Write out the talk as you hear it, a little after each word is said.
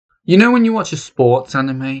You know when you watch a sports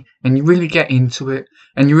anime and you really get into it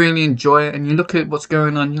and you really enjoy it and you look at what's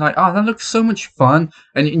going on, you're like, oh, that looks so much fun,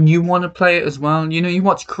 and you want to play it as well. You know, you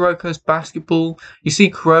watch Kuroko's basketball, you see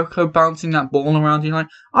Kuroko bouncing that ball around, you're like,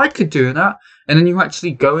 I could do that. And then you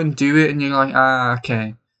actually go and do it and you're like,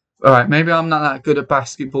 okay. Alright, maybe I'm not that good at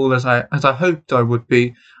basketball as I hoped I would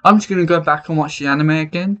be. I'm just going to go back and watch the anime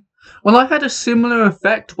again. Well, I had a similar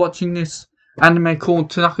effect watching this anime called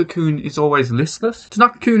Tanaka-kun is Always Listless.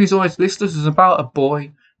 Tanaka-kun is Always Listless is about a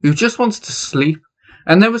boy who just wants to sleep.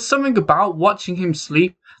 And there was something about watching him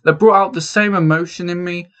sleep that brought out the same emotion in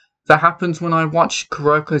me that happens when I watch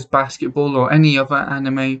Kuroko's basketball or any other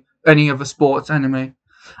anime, any other sports anime.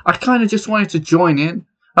 I kind of just wanted to join in.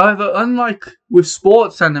 However, unlike with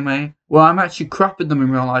sports anime, where I'm actually crap at them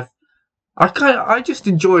in real life, I just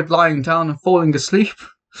enjoyed lying down and falling asleep.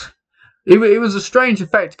 It was a strange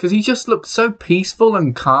effect because he just looked so peaceful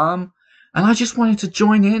and calm, and I just wanted to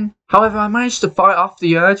join in. However, I managed to fight off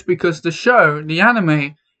the urge because the show, the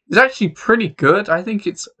anime, is actually pretty good. I think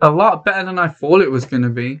it's a lot better than I thought it was going to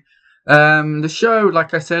be. The show,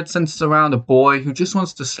 like I said, centers around a boy who just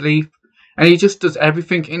wants to sleep, and he just does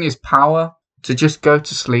everything in his power to just go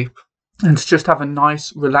to sleep and to just have a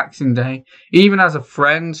nice, relaxing day. He even has a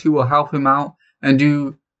friend who will help him out and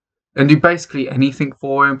do basically anything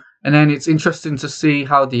for him. And then it's interesting to see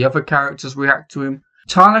how the other characters react to him.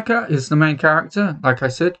 Tanaka is the main character, like I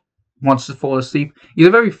said, wants to fall asleep. He's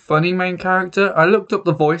a very funny main character. I looked up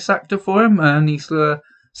the voice actor for him, and he's the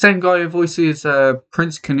same guy who voices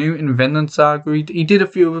Prince Canute in Vinland Saga. He did a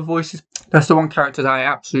few other voices. That's the one character that I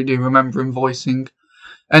absolutely remember him voicing.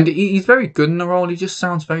 And he's very good in the role. He just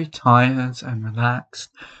sounds very tired and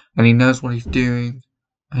relaxed. And he knows what he's doing.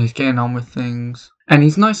 And he's getting on with things. And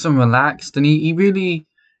he's nice and relaxed. And he really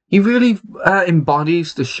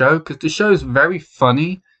embodies the show. Because the show is very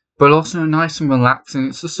funny. But also nice and relaxing.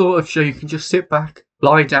 It's the sort of show you can just sit back,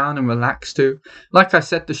 lie down and relax to. Like I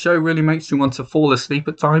said, the show really makes you want to fall asleep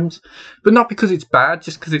at times. But not because it's bad,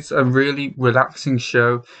 just because it's a really relaxing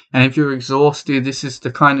show. And if you're exhausted, this is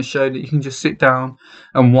the kind of show that you can just sit down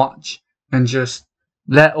and watch and just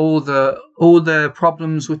let all the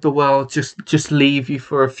problems with the world just leave you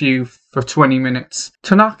for 20 minutes.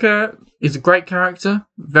 Tanaka is a great character,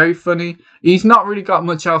 very funny. He's not really got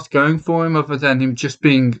much else going for him other than him just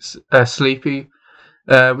being sleepy.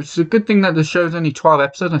 Which is a good thing that the show's only 12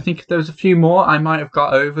 episodes. I think if there was a few more, I might have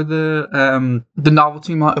got over the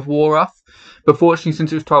novelty might have wore off. But fortunately,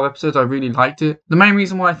 since it was 12 episodes, I really liked it. The main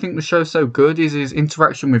reason why I think the show's so good is his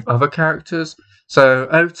interaction with other characters. So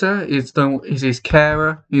Ota is his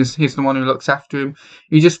carer. He's the one who looks after him.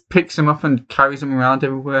 He just picks him up and carries him around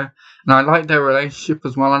everywhere. And I like their relationship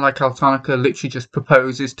as well. I like how Tanaka literally just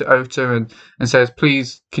proposes to Ota and says,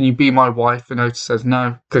 please, can you be my wife? And Ota says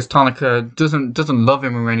no, because Tanaka doesn't love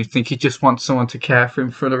him or anything. He just wants someone to care for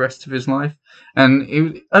him for the rest of his life.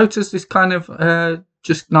 And Ota's this kind of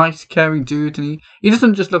just nice, caring dude. And he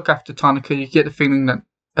doesn't just look after Tanaka. You get the feeling that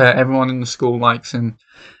everyone in the school likes him,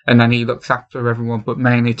 and then he looks after everyone, but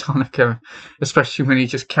mainly Tanaka, especially when he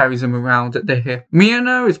just carries him around at their hip.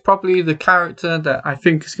 Miyano is probably the character that I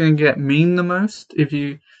think is going to get memed the most.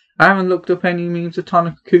 I haven't looked up any memes of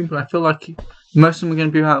Tanaka-kun, but I feel like most of them are going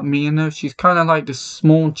to be about Miyano. She's kind of like this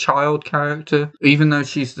small child character, even though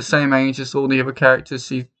she's the same age as all the other characters.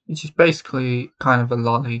 She's basically kind of a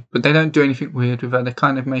lolly, but they don't do anything weird with her. They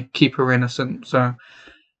kind of keep her innocent, so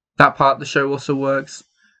that part of the show also works.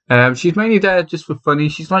 She's mainly there just for funny.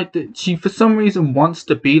 She for some reason wants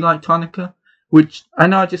to be like Tanaka, which I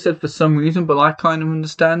know I just said for some reason, but I kind of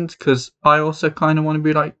understand because I also kind of want to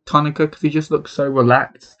be like Tanaka because he just looks so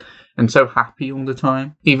relaxed and so happy all the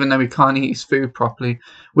time, even though he can't eat his food properly,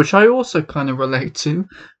 which I also kind of relate to.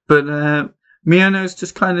 But Miyano's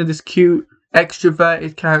just kind of this cute,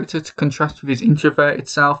 extroverted character to contrast with his introverted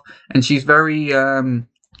self, and she's very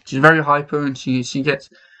hyper, and she's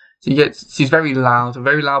very loud, a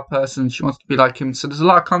very loud person. She wants to be like him. So there's a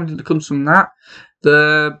lot of comedy that comes from that.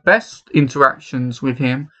 The best interactions with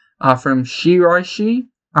him are from Shiraishi.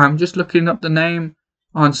 I'm just looking up the name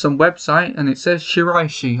on some website and it says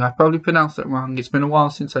Shiraishi. I probably pronounced it wrong. It's been a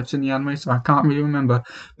while since I've seen the anime, so I can't really remember.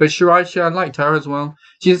 But Shiraishi, I liked her as well.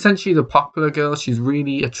 She's essentially the popular girl. She's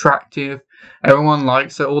really attractive. Everyone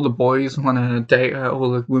likes her. All the boys want to date her.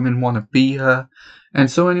 All the women want to be her.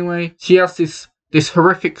 And so anyway, she has this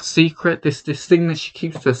horrific secret, this thing that she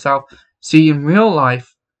keeps to herself. See, in real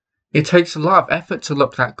life, it takes a lot of effort to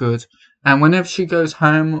look that good. And whenever she goes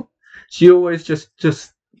home, she always just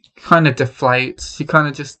kind of deflates. She kind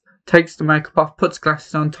of just takes the makeup off, puts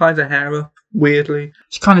glasses on, ties her hair up weirdly.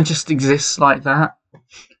 She kind of just exists like that.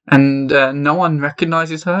 And no one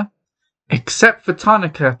recognizes her except for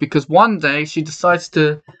Tanaka, because one day she decides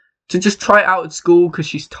to just try it out at school because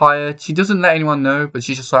she's tired. She doesn't let anyone know, but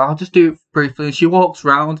she's just like, I'll just do it briefly. And she walks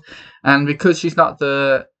around, and because she's not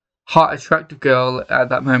the hot, attractive girl at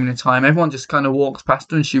that moment in time, everyone just kind of walks past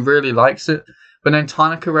her, and she really likes it. But then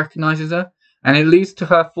Tanaka recognizes her, and it leads to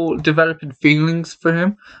her developing feelings for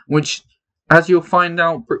him, which, as you'll find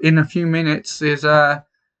out in a few minutes, is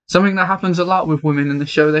something that happens a lot with women in the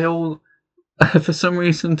show. They all, for some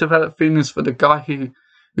reason, develop feelings for the guy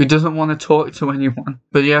who doesn't want to talk to anyone.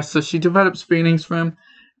 But yeah, so she develops feelings for him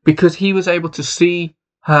because he was able to see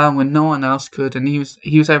her when no one else could, and he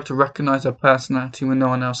was able to recognize her personality when no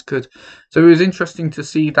one else could. So it was interesting to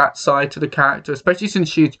see that side to the character, especially since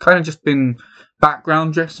she'd kind of just been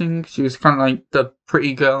background dressing. She was kind of like the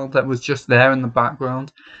pretty girl that was just there in the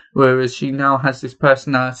background, whereas she now has this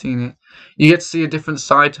personality in it. You get to see a different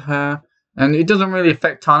side to her. And it doesn't really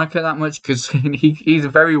affect Tanaka that much because he's a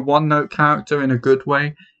very one-note character in a good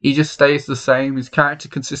way. He just stays the same. His character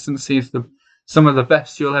consistency is some of the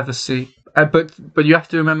best you'll ever see. But you have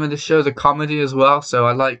to remember this show's a comedy as well. So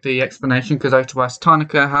I like the explanation because I had to ask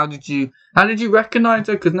Tanaka, how did you recognize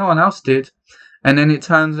her? Because no one else did. And then it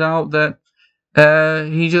turns out that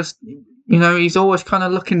he just, he's always kind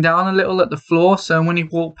of looking down a little at the floor. So when he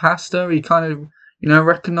walked past her, he kind of,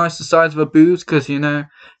 recognize the size of her boobs because,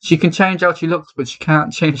 she can change how she looks, but she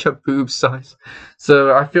can't change her boob size.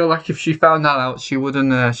 So I feel like if she found that out, she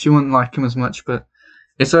wouldn't like him as much. But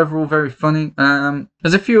it's overall very funny.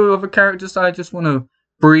 There's a few other characters that I just want to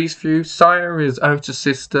breeze through. Saya is Ota's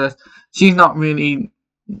sister. She don't really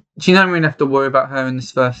have to worry about her in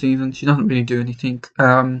this first season. She doesn't really do anything.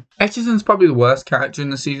 Echizen's probably the worst character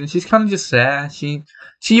in the season. She's kind of just there.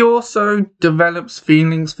 She also develops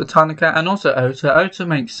feelings for Tanaka and also Ota. Ota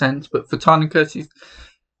makes sense, but for Tanaka,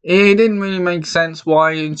 it didn't really make sense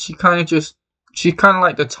why. And she's kind of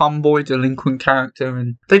like the tomboy delinquent character,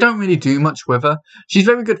 and they don't really do much with her. She's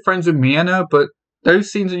very good friends with Miyano, but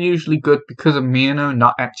those scenes are usually good because of Miyano,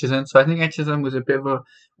 not Echizen. So I think Echizen was a bit of a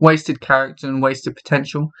wasted character and wasted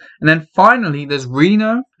potential. And then finally, there's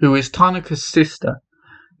Rino, who is Tanaka's sister.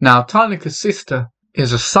 Now, Tanaka's sister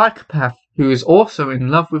is a psychopath who is also in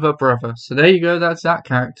love with her brother. So there you go, that's that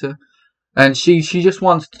character. And she just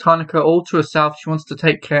wants Tanaka all to herself. She wants to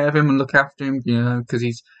take care of him and look after him, because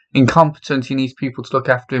he's incompetent. He needs people to look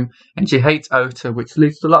after him. And she hates Ota, which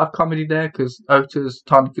leads to a lot of comedy there because Ota's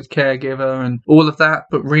Tanaka's caregiver and all of that.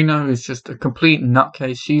 But Rino is just a complete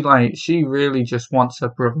nutcase. She really just wants her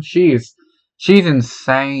brother. She's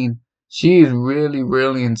insane. She is really,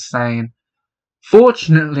 really insane.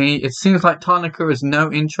 Fortunately, it seems like Tanaka has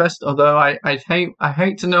no interest, although I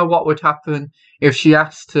hate to know what would happen if she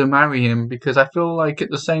asked to marry him, because I feel like at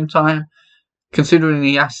the same time, considering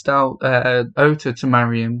he asked out Ota to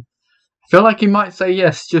marry him, I feel like he might say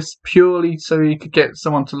yes, just purely so he could get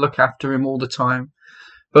someone to look after him all the time.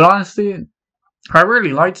 But honestly, I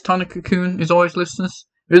really liked Tanaka-kun, His Always Listeners.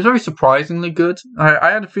 It was very surprisingly good. I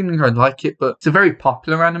had a feeling I'd like it, but it's a very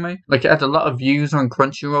popular anime. Like, it had a lot of views on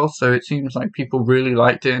Crunchyroll, so it seems like people really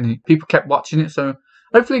liked it, and people kept watching it, so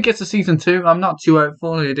hopefully it gets a season 2. I'm not too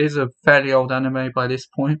hopeful. It is a fairly old anime by this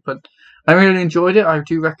point, but I really enjoyed it. I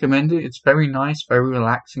do recommend it. It's very nice, very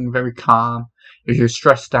relaxing, very calm. If you're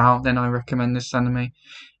stressed out, then I recommend this anime.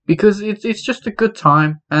 Because it's just a good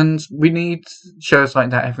time, and we need shows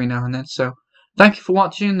like that every now and then, so thank you for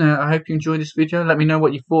watching. I hope you enjoyed this video. Let me know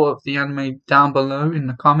what you thought of the anime down below in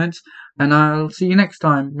the comments. And I'll see you next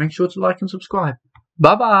time. Make sure to like and subscribe.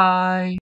 Bye bye!